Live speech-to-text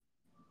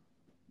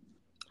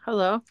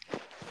Hello.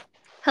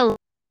 Hello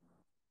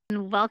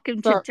and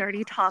welcome to So,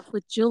 Dirty Talk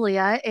with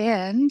Julia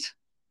and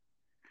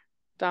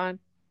Don,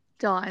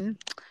 Dawn.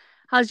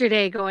 How's your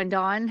day going,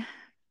 Dawn?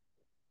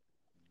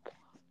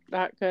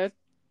 not good.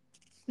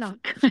 Not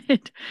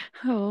good.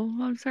 Oh,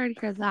 I'm sorry to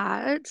hear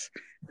that.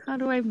 How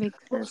do I make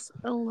this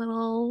a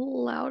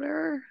little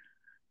louder?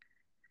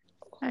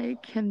 I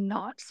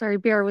cannot. Sorry,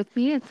 bear with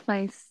me. It's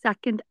my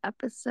second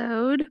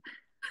episode.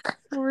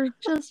 So we're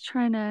just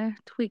trying to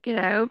tweak it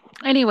out.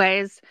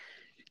 Anyways,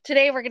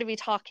 today we're going to be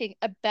talking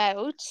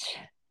about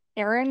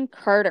Aaron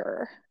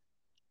Carter.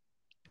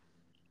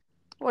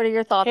 What are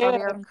your thoughts on Hey,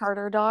 Aaron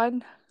Carter,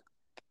 Dawn?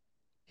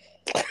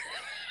 I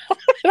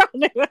don't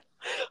even-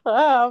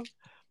 um,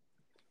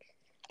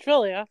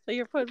 Julia,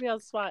 you're putting me on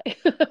the spot.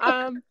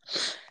 Um,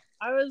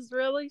 I was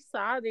really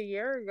sad a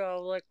year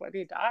ago, like when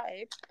he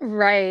died.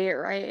 Right,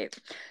 right.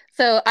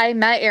 So I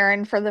met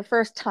Aaron for the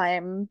first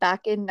time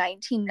back in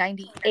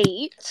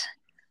 1998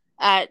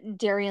 at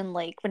Darien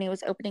Lake when he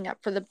was opening up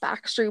for the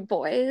Backstreet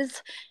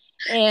Boys.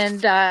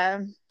 And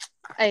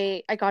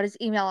I got his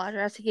email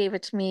address. He gave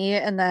it to me,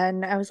 and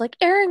then I was like,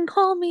 "Aaron,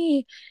 call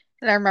me."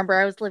 And I remember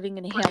I was living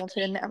in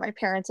Hamilton at my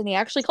parents', and he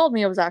actually called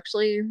me. It was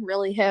actually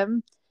really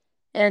him.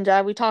 And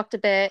we talked a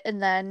bit, and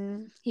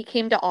then he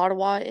came to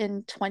Ottawa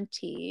in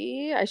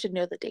 20. I should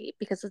know the date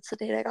because it's the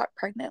date I got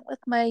pregnant with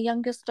my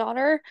youngest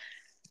daughter.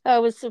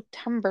 It was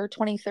September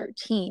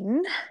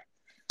 2013.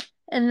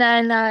 And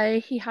then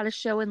he had a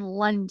show in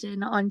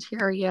London,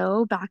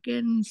 Ontario back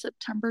in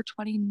September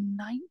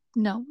 29.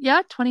 No,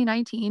 yeah,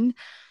 2019.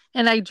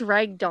 And I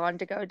dragged Dawn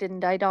to go,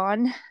 didn't I,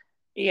 Dawn?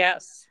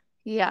 Yes.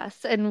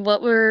 Yes. And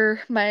what was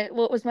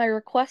my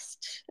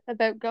request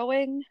about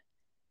going?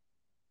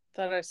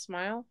 Did I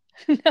smile?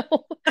 No.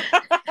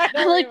 I I'm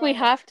don't like, we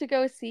remember. have to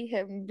go see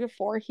him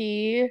before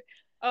he,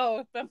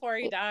 Oh, before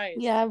he dies.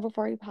 yeah,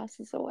 before he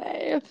passes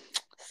away.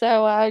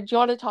 So, do you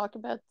want to talk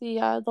about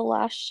the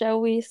last show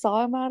we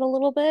saw him at a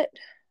little bit?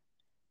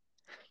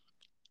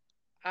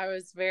 I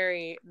was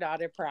very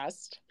not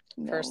impressed,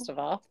 No. first of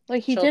all.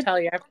 Like he She'll did, tell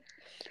you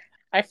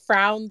I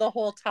frowned the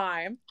whole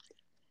time.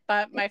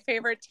 But my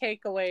favorite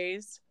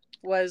takeaways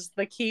was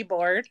the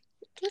keyboard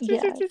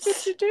yes.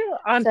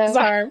 on his So,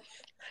 arm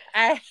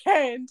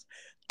and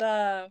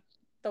the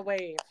the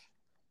wave.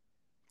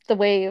 the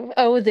wave.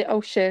 Oh, the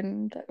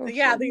ocean. The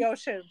Yeah, the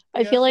ocean. ocean.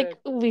 I The feel like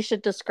ocean. we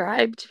should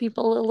describe to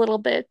people a little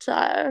bit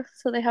so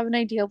they have an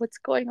idea what's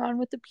going on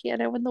with the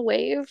piano and the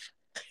wave.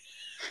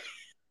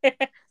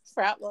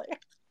 Probably.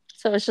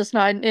 So it's just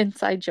not an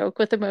inside joke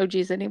with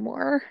emojis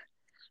anymore.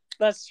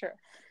 That's true.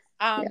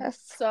 Yes.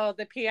 So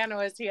the piano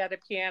is he had a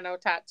piano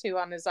tattoo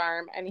on his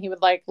arm, and he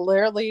would like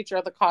literally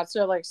during the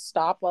concert like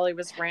stop while he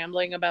was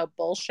rambling about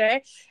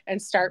bullshit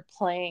and start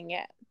playing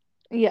it.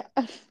 Yeah.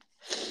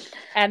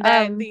 And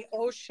then Um, the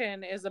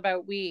ocean is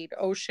about weed,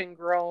 ocean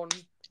grown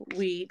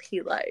weed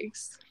he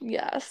likes.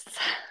 yes.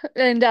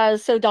 And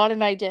so Dawn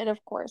and I did,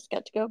 of course,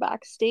 get to go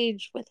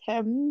backstage with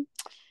him,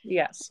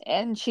 Yes,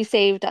 and she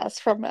saved us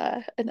from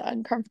an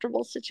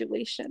uncomfortable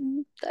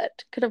situation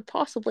that could have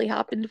possibly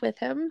happened with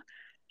him.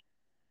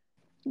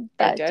 I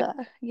But did.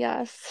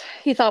 yes,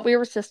 he thought we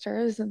were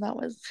sisters, and that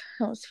was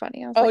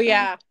funny. I was Oh like, oh,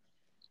 yeah,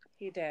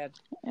 he did.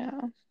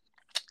 yeah.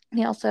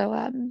 He also,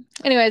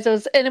 anyways,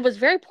 it was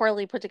very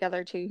poorly put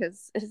together too.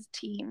 His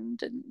team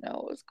didn't know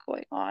what was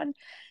going on.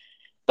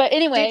 But Did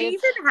he anyways,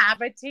 even have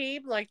a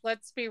team? Like,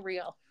 let's be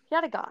real. he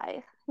had a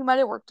guy who might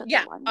have worked at the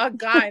Yeah, one. a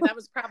guy that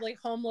was probably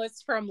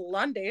homeless from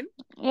London.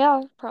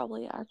 Yeah,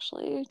 probably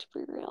actually, to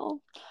be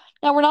real.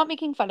 Now we're not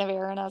making fun of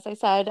Aaron, as I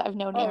said. I've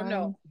known Oh Aaron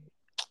no,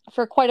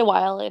 for quite a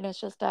while, and it's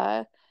just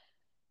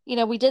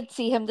we did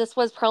see him. This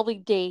was probably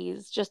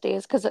days, just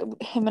days, because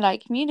him and I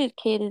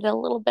communicated a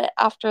little bit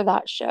after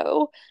that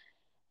show.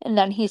 And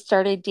then he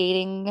started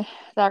dating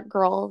that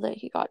girl that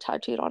he got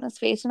tattooed on his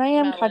face. And I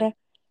am kind Melon. of,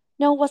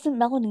 no, it wasn't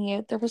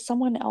Melanie. There was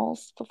someone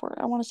else before.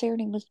 I want to say her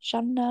name was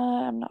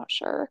Jenna. I'm not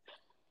sure.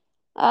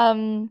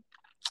 Um,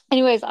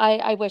 anyways,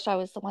 I wish I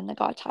was the one that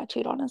got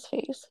tattooed on his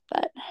face,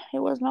 but it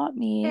was not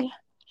me.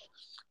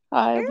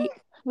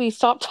 We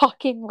stopped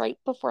talking right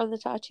before the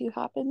tattoo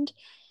happened,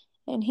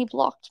 and he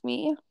blocked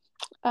me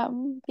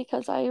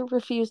because I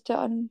refused to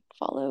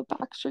unfollow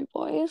Backstreet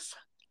Boys.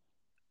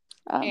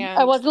 I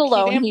And wasn't he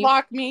alone. didn't He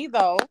block me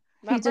though.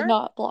 he did Remember?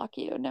 not block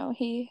you. No,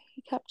 he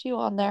kept you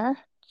on there.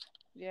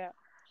 Yeah.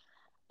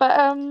 But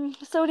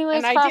so And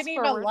anyways, I didn't fast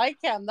even forward. like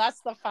him.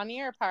 That's the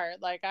funnier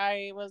part. Like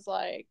I was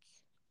like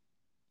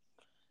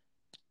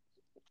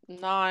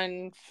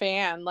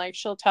non-fan. Like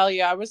she'll tell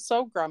you I was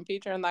so grumpy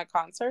during that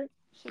concert.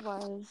 She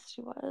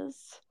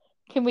was.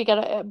 Can we get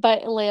it?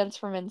 But Lance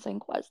from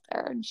NSYNC was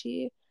there, and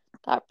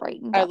that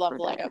brightened I up love her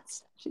day.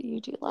 Lance. You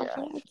do love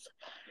Yeah. Lance.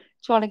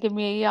 Do you want to give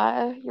me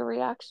your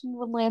reaction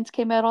when Lance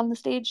came out on the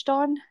stage,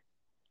 Dawn?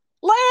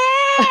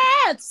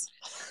 Lance!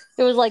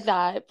 It was like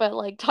that, but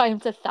like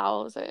times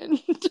 1,000.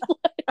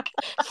 Like,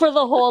 for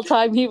the whole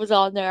time he was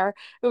on there,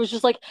 it was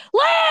just like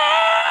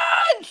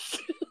Lance,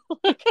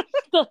 like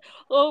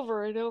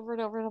over and over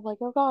and over. And I'm like,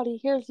 oh God, he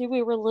hears you.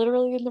 We were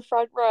literally in the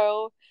front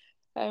row.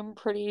 I'm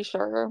pretty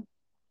sure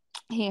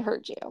he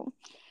heard you.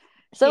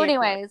 So He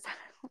ignored. anyways,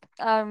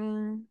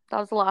 that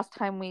was the last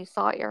time we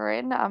saw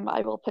Erin.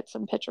 I will put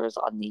some pictures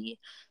on the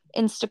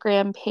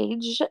Instagram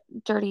page,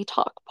 Dirty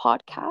Talk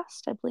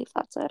Podcast. I believe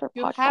that's it, or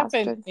You have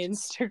podcast. an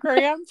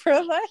Instagram for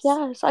this?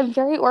 Yes, I'm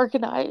very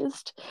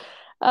organized.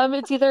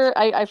 It's either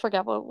I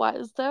forget what it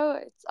was though.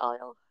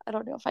 I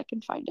don't know if I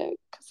can find it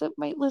because it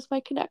might lose my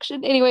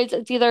connection. Anyways,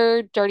 it's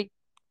either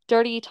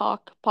Dirty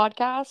Talk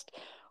Podcast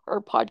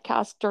or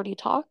Podcast Dirty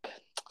Talk.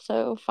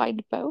 So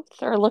find both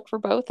or look for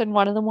both, and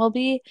one of them will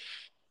be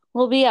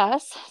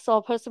us. So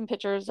I'll post some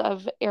pictures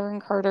of Erin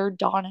Carter,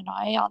 Dawn, and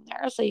I on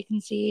there so you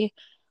can see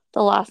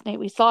the last night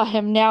we saw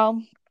him.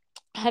 Now,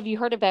 have you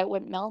heard about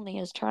what Melanie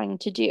is trying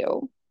to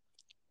do?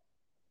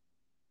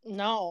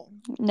 No.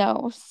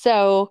 No.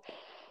 So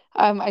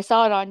I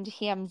saw it on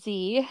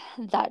TMZ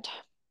that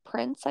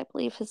Prince, I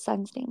believe his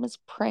son's name is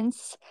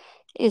Prince,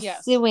 is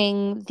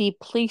suing the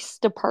police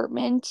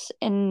department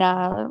in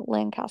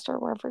Lancaster,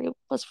 wherever he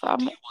was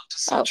from.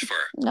 Oh,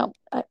 no,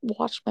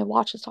 my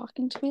watch is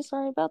talking to me.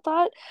 Sorry about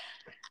that.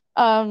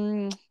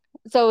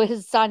 So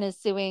his son is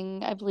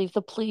suing, I believe,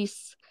 the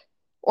police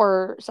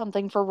or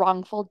something for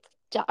wrongful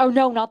death. Oh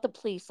no, not the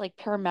police, like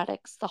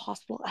paramedics, the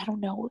hospital. I don't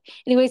know.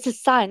 Anyways,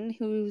 his son,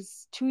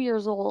 who's 2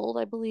 years old,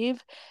 I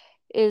believe,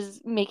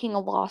 is making a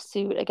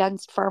lawsuit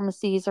against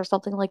pharmacies or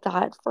something like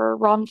that for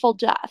wrongful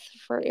death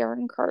for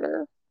Erin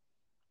Carter.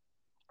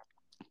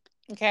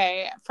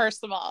 Okay,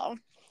 first of all,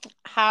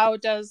 how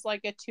does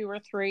like a 2 or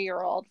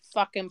 3-year-old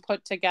fucking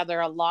put together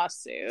a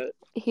lawsuit?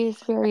 He's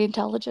very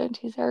intelligent.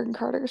 He's Erin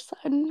Carter's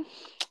son.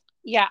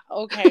 Yeah,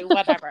 okay,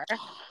 whatever.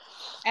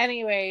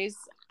 Anyways,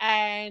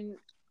 and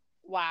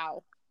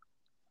wow.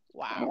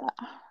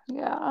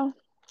 Yeah.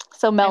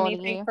 So Melanie.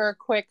 Anything for a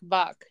quick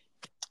buck.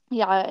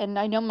 Yeah, and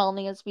I know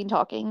Melanie has been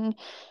talking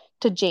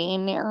to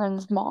Jane,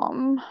 Erin's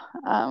mom.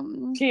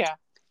 Yeah,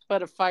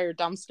 but a fire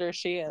dumpster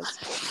she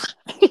is.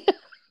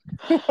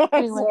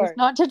 Anyways,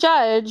 not to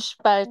judge,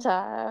 but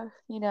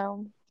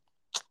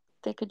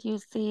they could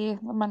use the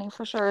money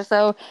for sure.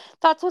 So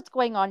that's what's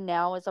going on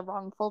now, is a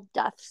wrongful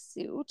death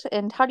suit.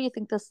 And how do you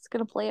think this is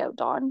going to play out,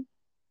 Dawn?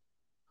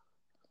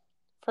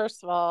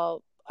 First of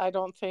all, I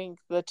don't think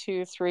the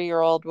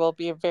 2-3-year-old will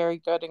be very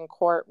good in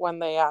court when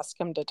they ask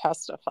him to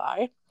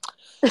testify.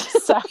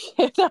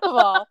 Second of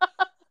all,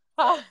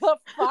 how the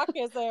fuck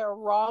is there a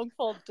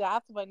wrongful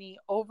death when he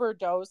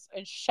overdosed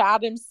and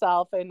shot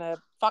himself in a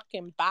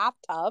fucking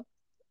bathtub?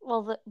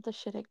 Well, the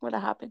shitting would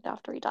have happened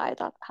after he died.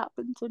 That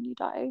happens when you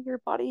die. Your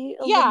body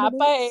eliminates. Yeah,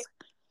 but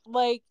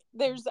like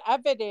there's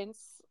evidence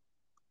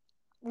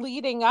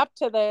leading up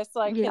to this,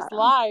 like his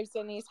lives,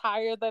 and he's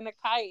higher than a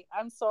kite.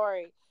 I'm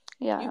sorry.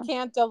 Yeah. You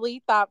can't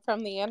delete that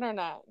from the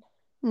internet.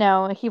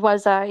 No, he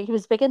was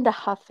big into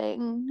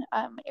huffing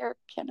air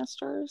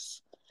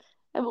canisters,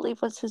 I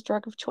believe was his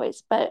drug of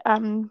choice. But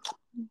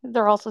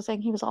they're also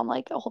saying he was on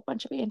like a whole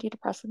bunch of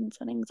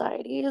antidepressants and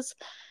anxieties,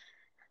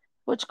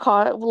 which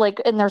caused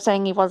and they're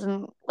saying he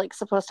wasn't like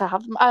supposed to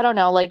have them. I don't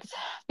know. Like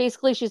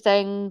basically she's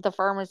saying the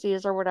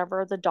pharmacies or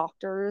whatever, the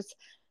doctors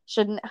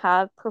shouldn't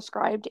have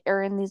prescribed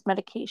Erin these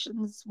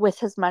medications with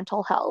his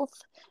mental health.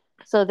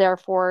 So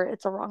therefore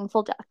it's a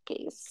wrongful death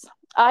case.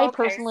 I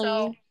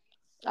personally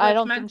I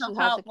don't think she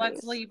has a case.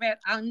 Let's leave it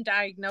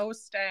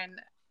undiagnosed, and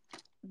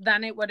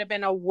then it would have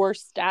been a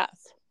worse death.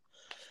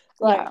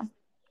 Yeah.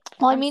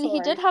 Well, I mean,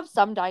 he did have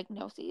some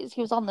diagnoses.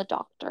 He was on the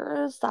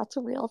doctors. That's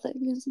a real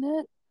thing, isn't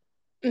it?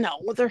 No,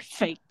 they're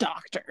fake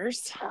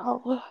doctors.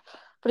 Oh,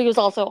 but he was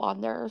also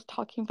on there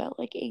talking about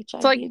like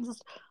HIV and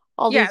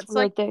all these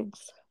weird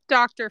things.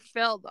 Dr.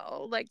 Phil,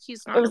 though, like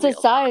he's not. It was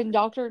his son,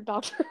 doctor.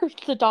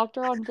 The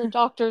doctor on the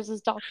doctors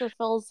is Dr.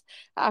 Phil's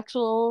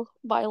actual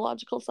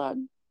biological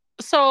son.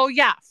 So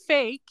yeah,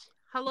 fake.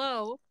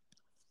 Hello.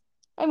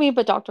 I mean,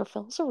 but Dr.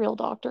 Phil's a real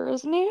doctor,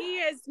 isn't he? He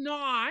is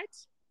not.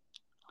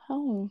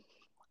 Oh.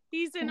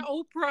 He's an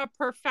Oprah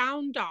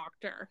profound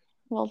doctor.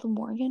 Well, the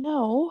more you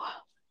know.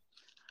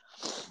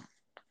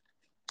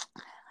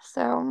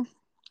 So,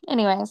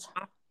 anyways,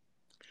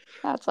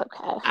 that's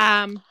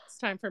okay. It's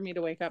time for me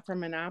to wake up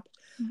from a nap.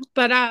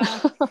 But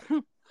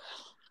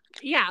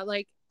yeah,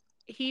 like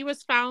he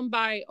was found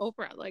by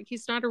Oprah. Like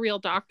he's not a real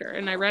doctor.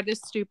 And I read his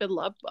stupid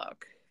love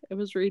book. It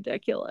was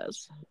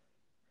ridiculous.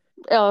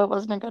 Oh, it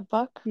wasn't a good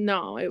book?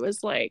 No, it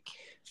was like,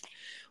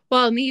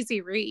 well, an easy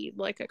read.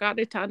 Like I got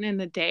it done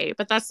in a day,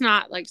 but that's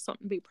not like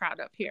something to be proud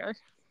of here.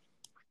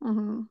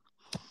 Mm-hmm.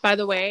 By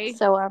the way,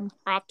 so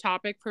off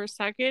topic for a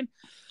second.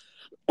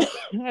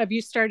 Have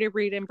you started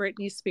reading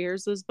Britney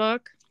Spears'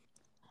 book?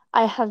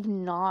 I have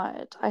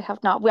not.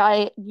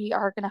 We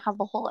are going to have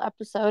a whole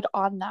episode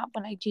on that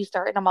when I do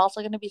start. And I'm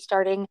also going to be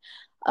starting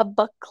a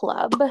book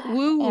club.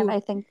 Woo. And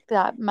I think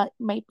that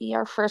might be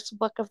our first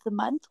book of the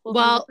month.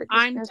 Well,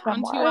 I'm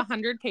down to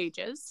 100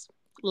 pages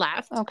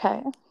left.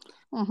 Okay.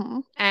 Mm-hmm.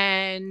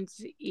 And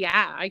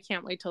yeah, I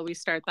can't wait till we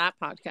start that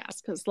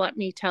podcast, because let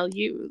me tell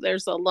you,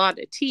 there's a lot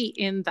of tea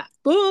in that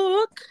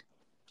book.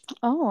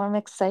 Oh, I'm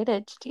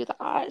excited to do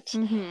that.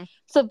 Mm-hmm.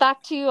 So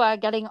back to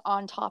getting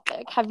on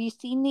topic. Have you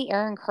seen the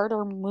Erin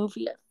Carter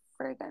movie?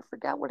 I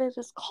forget what it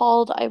is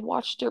called. I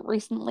watched it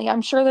recently.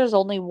 I'm sure there's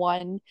only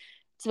one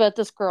It's about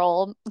this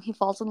girl he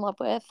falls in love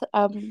with,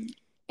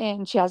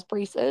 and she has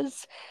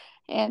braces,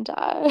 and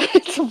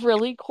it's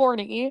really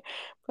corny,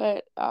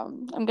 but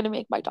I'm gonna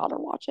make my daughter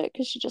watch it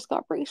because she just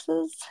got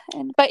braces.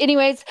 But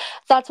anyways,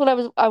 that's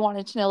what I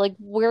wanted to know. Like,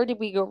 where did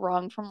we go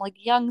wrong from like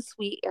young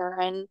sweet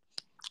Aaron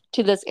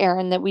to this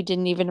Aaron that we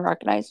didn't even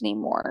recognize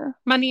anymore?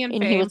 Money and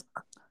And fame. he was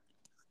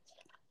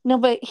no,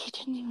 but he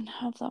didn't even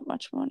have that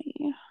much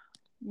money.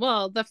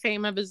 Well, the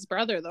fame of his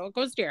brother, though, it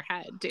goes to your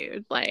head,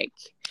 dude. Like,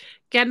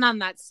 getting on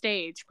that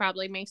stage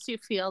probably makes you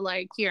feel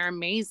like you're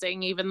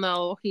amazing, even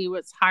though he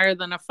was higher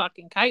than a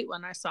fucking kite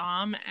when I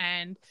saw him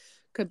and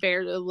could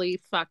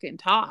barely fucking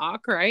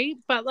talk, right?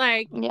 But,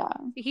 like, Yeah,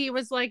 he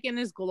was, like, in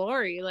his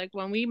glory. Like,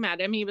 when we met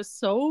him, he was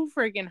so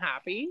friggin'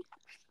 happy.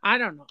 I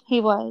don't know.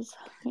 he was.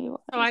 He was.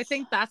 So I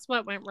think that's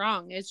what went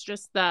wrong. It's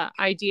just the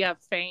idea of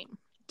fame,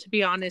 to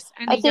be honest.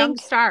 And I a young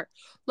think, star.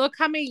 Look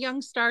how many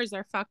young stars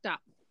are fucked up.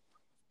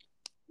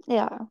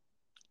 yeah.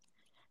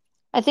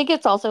 I think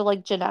it's also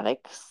like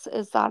genetics.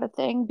 Is that a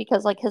thing?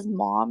 Because like his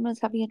mom is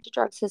heavy into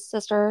drugs. His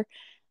sister,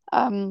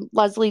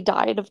 Leslie,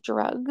 died of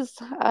drugs.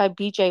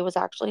 BJ was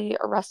actually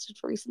arrested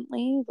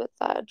recently with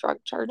drug Well,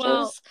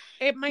 charges.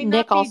 it might not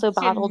Nick be also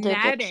battled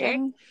genetic,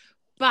 addiction,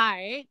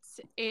 but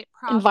it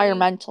probably,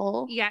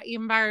 environmental. yeah,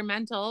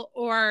 environmental,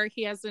 or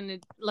he has an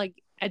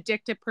like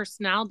addictive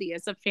personality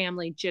as a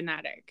family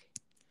genetic.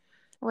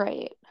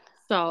 Right.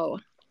 So,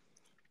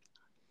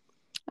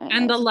 I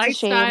and know, the it's a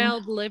shame. lifestyle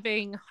of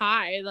living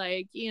high,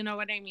 like, you know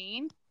what I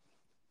mean?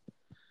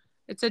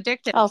 It's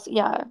addictive. Also,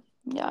 yeah,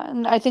 yeah,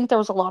 and I think there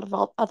was a lot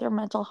of other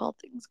mental health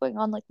things going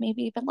on, like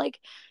maybe even like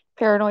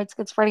paranoid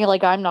schizophrenia.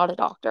 Like I'm not a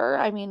doctor.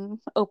 I mean,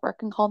 Oprah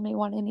can call me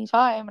one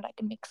anytime, and I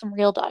can make some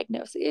real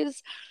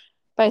diagnoses.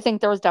 But I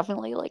think there was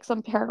definitely like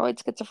some paranoid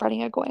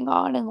schizophrenia going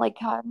on, and like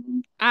Yeah,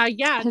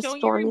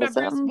 don't you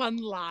remember his historism. one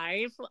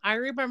live? I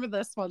remember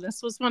this one.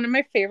 This was one of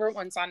my favorite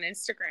ones on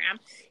Instagram.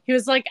 He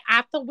was like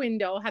at the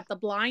window, had the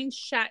blind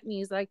shut, and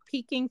he's like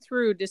peeking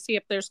through to see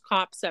if there's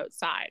cops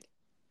outside.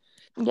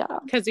 Yeah,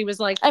 Because he was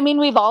like, I mean,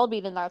 we've all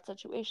been in that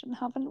situation,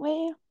 haven't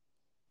we?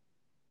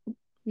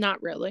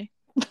 not really.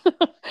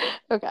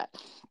 Okay.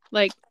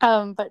 Like,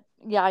 But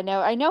yeah, I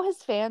know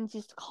his fans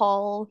used to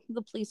call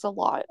the police a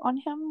lot on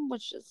him,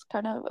 which is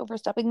kind of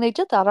overstepping. They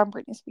did that on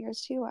Britney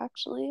Spears too,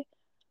 actually.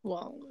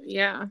 well,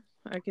 yeah,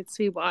 I could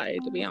see why,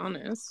 to be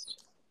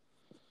honest.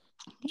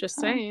 Just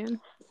Yeah. saying.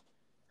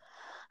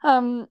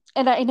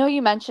 And I know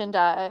you mentioned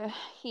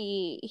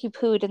he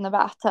pooed in the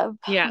bathtub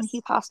when he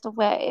Yes. passed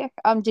away.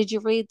 Did you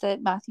read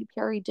that Matthew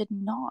Perry did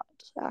not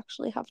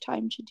actually have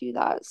time to do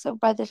that? So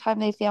by the time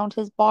they found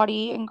his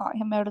body and got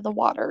him out of the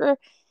water,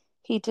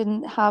 he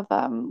didn't have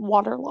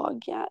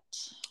waterlogged yet.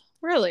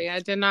 Really? I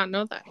did not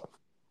know that.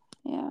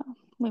 Yeah,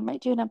 we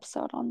might do an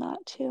episode on that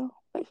too.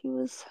 But he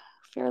was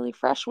fairly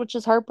fresh, which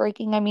is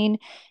heartbreaking. I mean,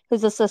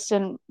 his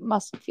assistant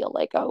must feel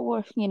like,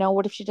 oh, you know,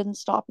 what if she didn't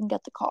stop and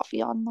get the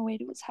coffee on the way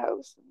to his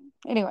house?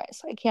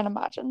 Anyways, I can't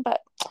imagine.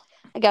 But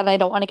again, I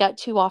don't want to get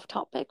too off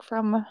topic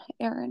from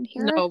Aaron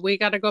here. No, we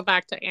got to go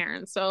back to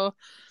Aaron. So,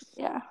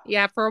 Yeah.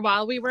 yeah, for a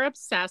while we were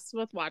obsessed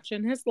with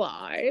watching his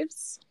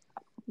lives.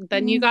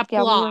 Then you got Yeah,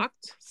 we were.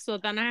 blocked. So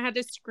then I had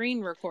to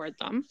screen record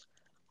them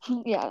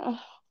Yeah.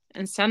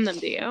 and send them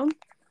to you.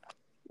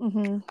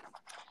 Mm-hmm.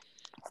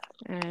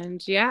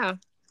 And yeah,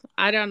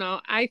 I don't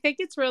know. I think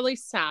it's really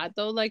sad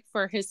though, like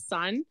for his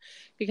son,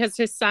 because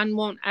his son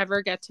won't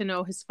ever get to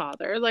know his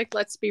father. Like,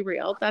 let's be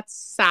real, that's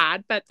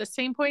sad. But at the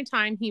same point in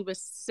time, he was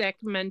sick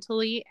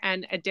mentally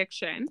and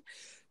addiction.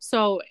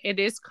 So it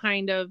is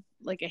kind of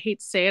like, I hate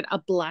to say it, a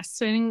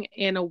blessing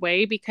in a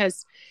way,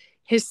 because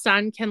his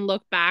son can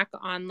look back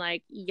on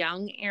like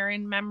young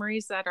Aaron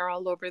memories that are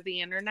all over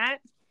the internet.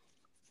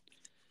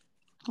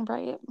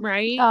 Right.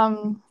 Right.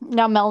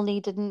 Now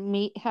Melanie didn't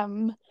meet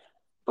him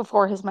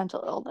before his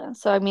mental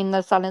illness. So I mean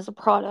the son is a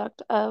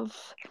product of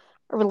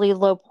a really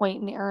low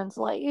point in Aaron's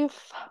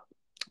life.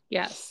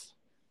 Yes.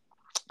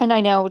 And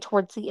I know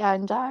towards the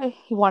end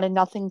he wanted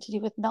nothing to do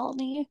with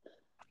Melanie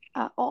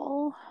at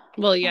all.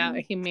 Well, yeah,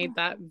 he made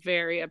that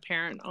very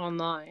apparent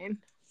online.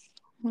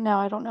 Now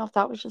I don't know if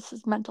that was just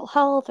his mental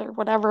health or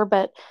whatever,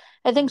 but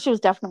I think she was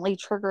definitely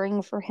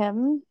triggering for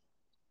him.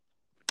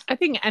 I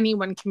think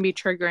anyone can be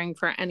triggering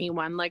for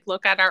anyone. Like,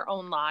 look at our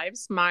own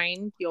lives,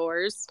 mine,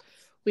 yours.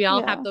 We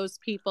all have Yeah, those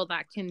people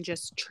that can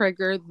just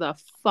trigger the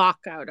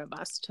fuck out of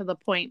us to the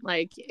point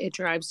like it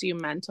drives you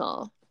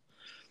mental,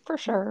 for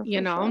sure, you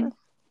for know? sure.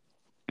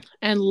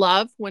 And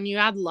love, when you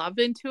add love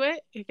into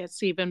it, it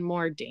gets even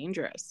more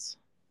dangerous.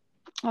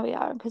 Oh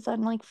yeah, because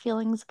then like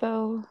feelings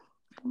go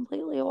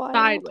completely wild.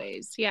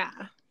 Sideways, yeah.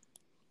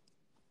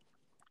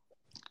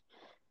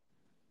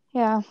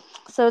 Yeah.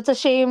 So it's a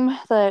shame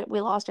that we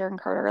lost Aaron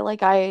Carter.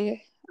 Like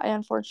I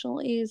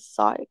unfortunately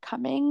saw it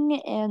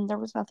coming and there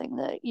was nothing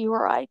that you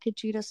or I could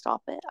do to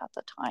stop it at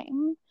the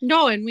time.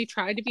 No, and we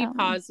tried to be Um,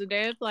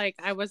 positive. Like,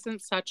 I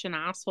wasn't such an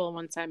asshole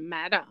once I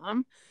met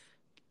him.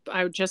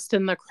 I was just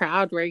in the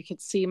crowd where you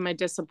could see my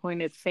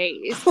disappointed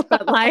face.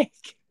 But like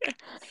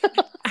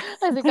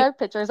I think I have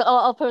pictures.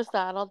 I'll post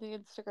that on the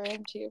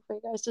Instagram too for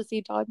you guys to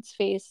see Dawn's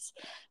face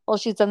while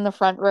she's in the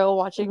front row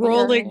watching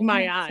Rolling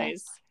my Aaron.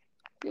 eyes.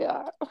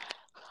 Yeah.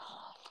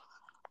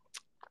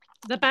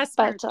 The best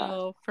part,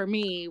 though, for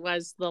me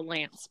was the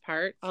Lance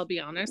part. I'll be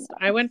honest.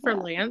 I went for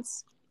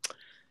Lance.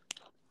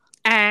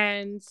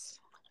 And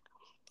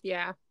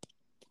yeah.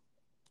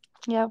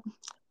 Yeah.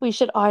 We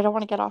should. I don't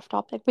want to get off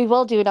topic. We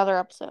will do another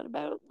episode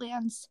about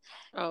Lance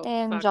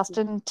and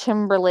Justin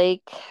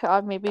Timberlake.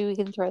 Maybe we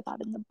can throw that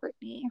in the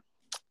Britney.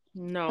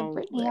 No,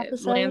 the Britney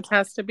episode. Lance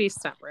has to be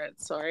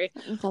separate. Sorry.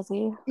 Does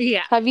he?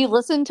 Yeah. Have you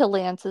listened to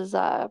Lance's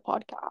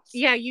podcast?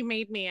 Yeah, you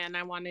made me, and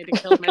I wanted to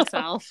kill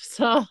myself.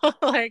 So,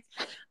 like,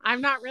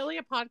 I'm not really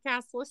a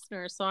podcast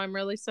listener, so I'm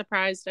really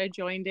surprised I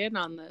joined in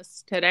on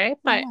this today.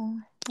 But,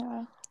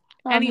 I'm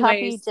anyways,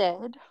 happy you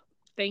did.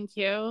 Thank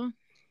you.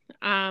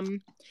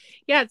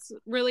 Yeah, it's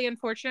really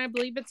unfortunate. I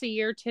believe it's a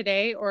year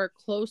today, or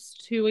close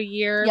to a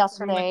year.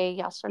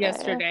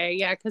 Yesterday.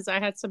 Yeah, because I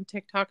had some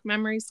TikTok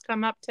memories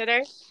come up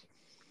today.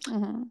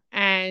 Mm-hmm.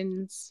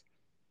 And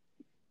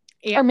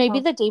or maybe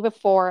the day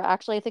before.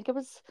 Actually, I think it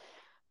was.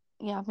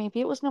 Yeah, maybe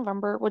it was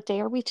November. What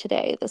day are we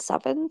today? The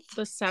 7th?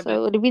 The 7th. So it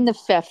would have been the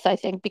 5th, I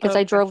think, because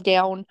I drove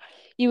down.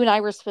 You and I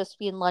were supposed to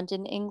be in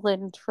London,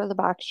 England for the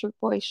Backstreet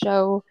Boys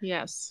show.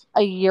 Yes.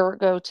 A year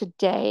ago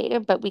today,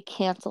 but we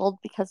canceled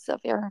because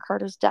of Aaron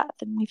Carter's death.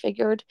 And we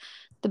figured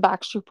the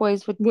Backstreet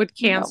Boys would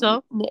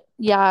cancel.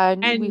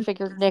 And we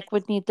figured Nick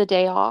would need the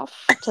day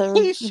off.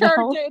 He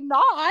sure did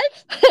not.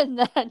 And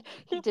then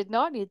he did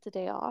not need the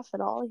day off at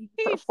all. He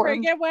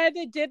friggin' went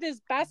and did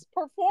his best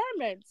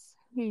performance.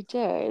 He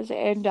did,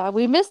 and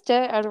we missed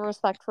it out of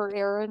respect for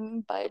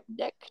Aaron, but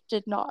Nick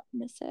did not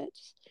miss it.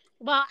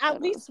 Well,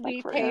 at least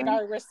we paid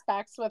our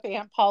respects with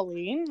Aunt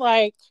Pauline.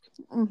 Like,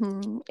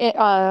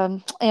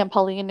 Aunt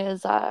Pauline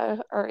is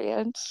our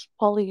Aunt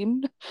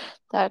Pauline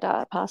that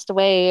passed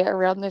away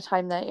around the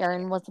time that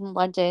Aaron was in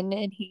London,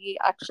 and he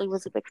actually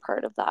was a big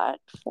part of that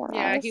for us.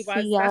 Yeah, he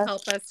was to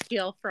help us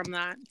heal from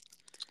that.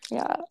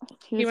 Yeah,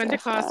 he went to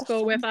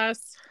Costco with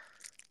us.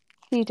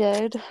 He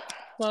did.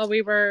 While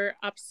we were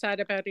upset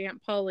about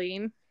Aunt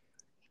Pauline.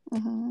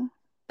 Mm-hmm.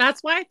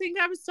 That's why I think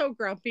I was so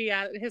grumpy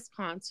at his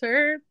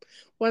concert.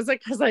 Was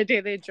it because I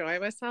didn't enjoy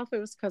myself? It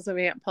was because of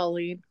Aunt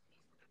Pauline.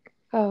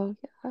 Oh,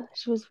 yeah.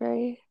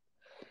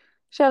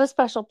 She had a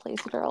special place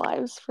in our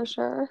lives, for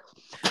sure.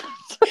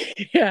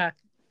 Yeah.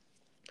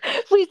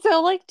 We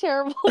sound like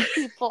terrible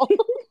people.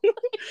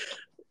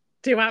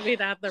 Do you want me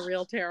to have the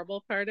real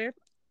terrible part in?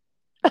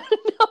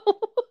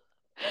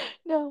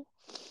 No.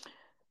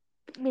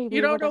 Maybe.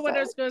 You don't know what I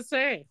was going to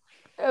say.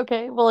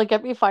 Okay, will it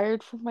get me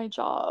fired from my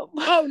job?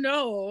 Oh,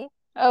 no.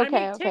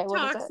 Okay, I make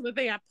TikToks with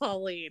Aunt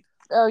Pauline.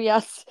 Oh,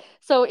 yes.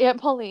 So Aunt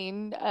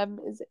Pauline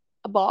is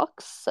a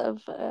box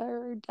of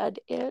dead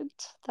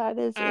aunt that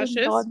is ashes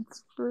in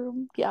Dawn's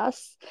room.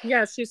 Yes.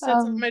 Yeah, she sits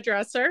on my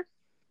dresser.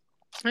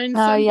 And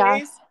some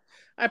days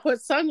I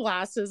put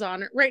sunglasses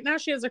on her. Right now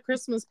she has a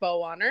Christmas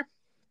bow on her.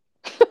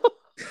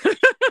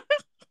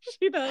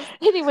 She does.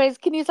 Anyways,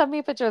 can you send me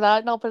a picture of that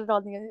and I'll put it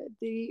on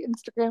the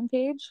Instagram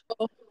page?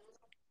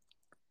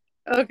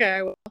 Okay,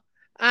 I will.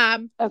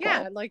 Okay.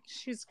 Yeah, like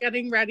she's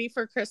getting ready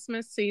for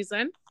Christmas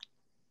season.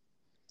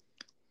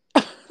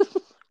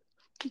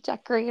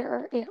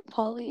 Decorator Aunt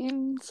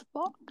Pauline's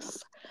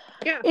box.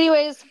 Yeah.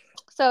 Anyways,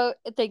 so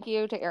thank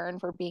you to Aaron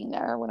for being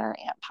there when our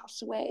aunt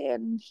passed away,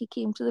 and he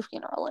came to the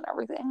funeral and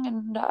everything,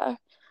 and it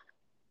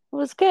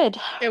was good.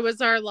 It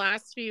was our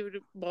last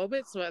few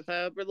moments with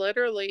him.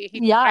 Literally,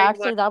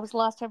 actually, that was the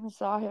last time we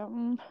saw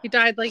him. He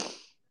died like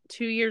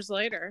 2 years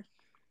later.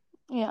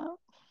 Yeah.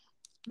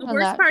 The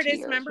worst part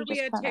is, remember, we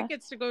had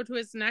tickets to go to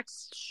his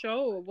next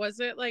show. Was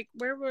it like,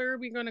 where were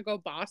we going to go?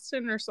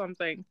 Boston or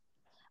something?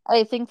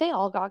 I think they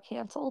all got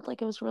canceled.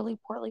 Like, it was really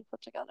poorly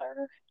put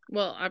together.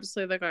 Well,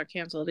 obviously they got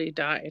canceled. He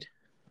died.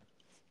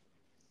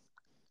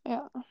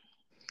 Yeah.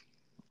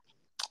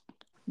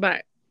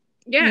 But,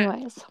 yeah.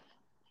 Anyways.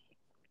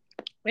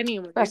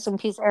 Rest in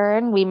peace,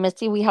 Aaron. We miss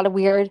you. We had a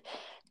weird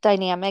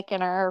dynamic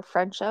in our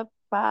friendship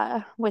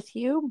with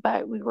you,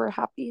 but we were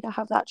happy to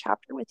have that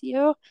chapter with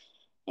you.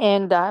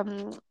 And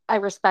I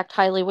respect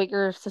highly what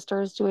your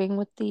sister is doing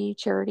with the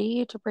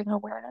charity to bring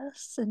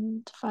awareness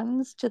and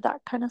funds to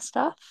that kind of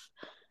stuff.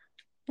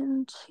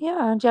 And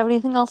yeah, do you have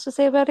anything else to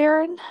say about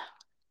Aaron?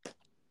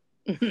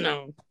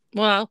 No.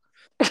 Well,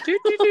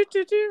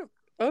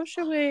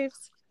 ocean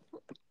waves.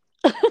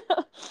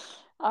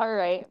 All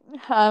right.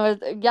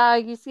 Yeah,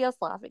 you see us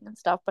laughing and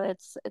stuff, but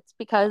it's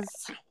because,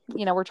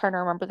 we're trying to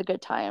remember the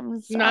good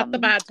times. Not the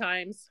bad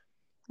times.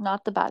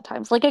 Not the bad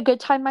times. Like, a good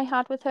time I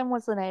had with him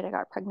was the night I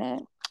got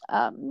pregnant.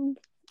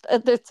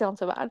 It sounds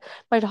so bad.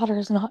 My daughter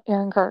is not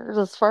Aaron Carter's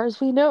as far as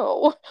we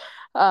know.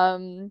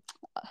 I'll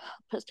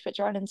post a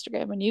picture on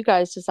Instagram and you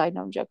guys decide.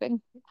 No, I'm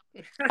joking.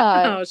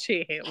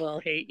 She will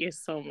hate you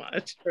so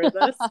much for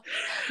this.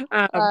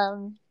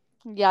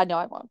 Yeah, no,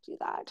 I won't do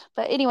that.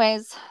 But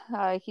anyways,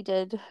 he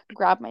did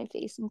grab my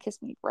face and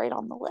kiss me right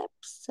on the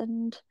lips,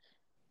 and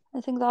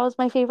I think that was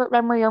my favorite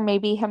memory, or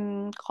maybe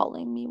him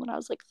calling me when I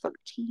was like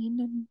 13.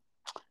 And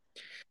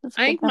It's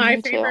a I good think my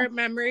memory favorite too.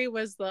 memory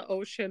was the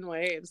ocean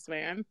waves,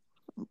 man.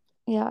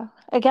 Yeah.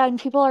 Again,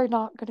 people are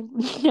not gonna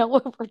know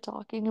what we're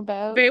talking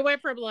about. They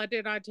went from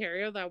London,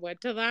 Ontario that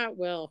went to that.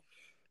 Will.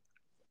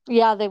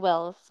 Yeah, they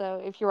will.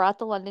 So if you're at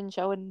the London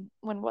show in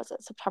when was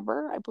it?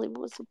 September? I believe it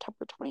was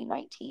September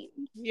 2019.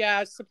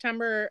 Yeah,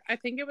 September. I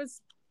think it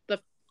was the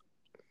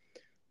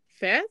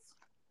 5th.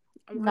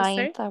 I want to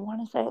say. 9th, I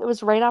want to say. It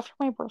was right after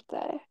my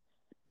birthday.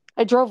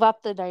 I drove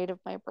up the night of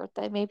my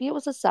birthday. Maybe it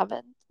was a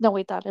 7th. No,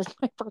 wait, that is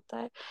my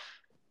birthday.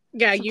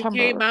 Yeah, you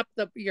came September.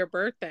 up your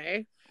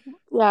birthday,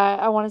 Yeah,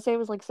 I want to say it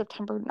was like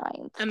September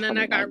 9th, and then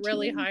I got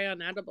really 2019. high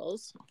on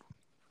edibles.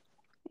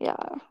 Yeah.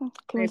 Can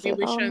we Maybe say that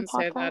we on the shouldn't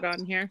say that podcast?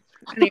 on here.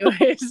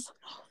 Anyways,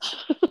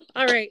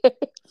 all right.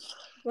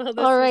 Well, All this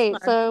was right,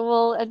 fun. so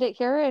we'll end it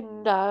here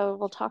and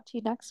we'll talk to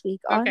you next week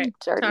Okay, on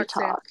Dirty talk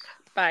soon. Talk.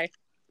 Bye.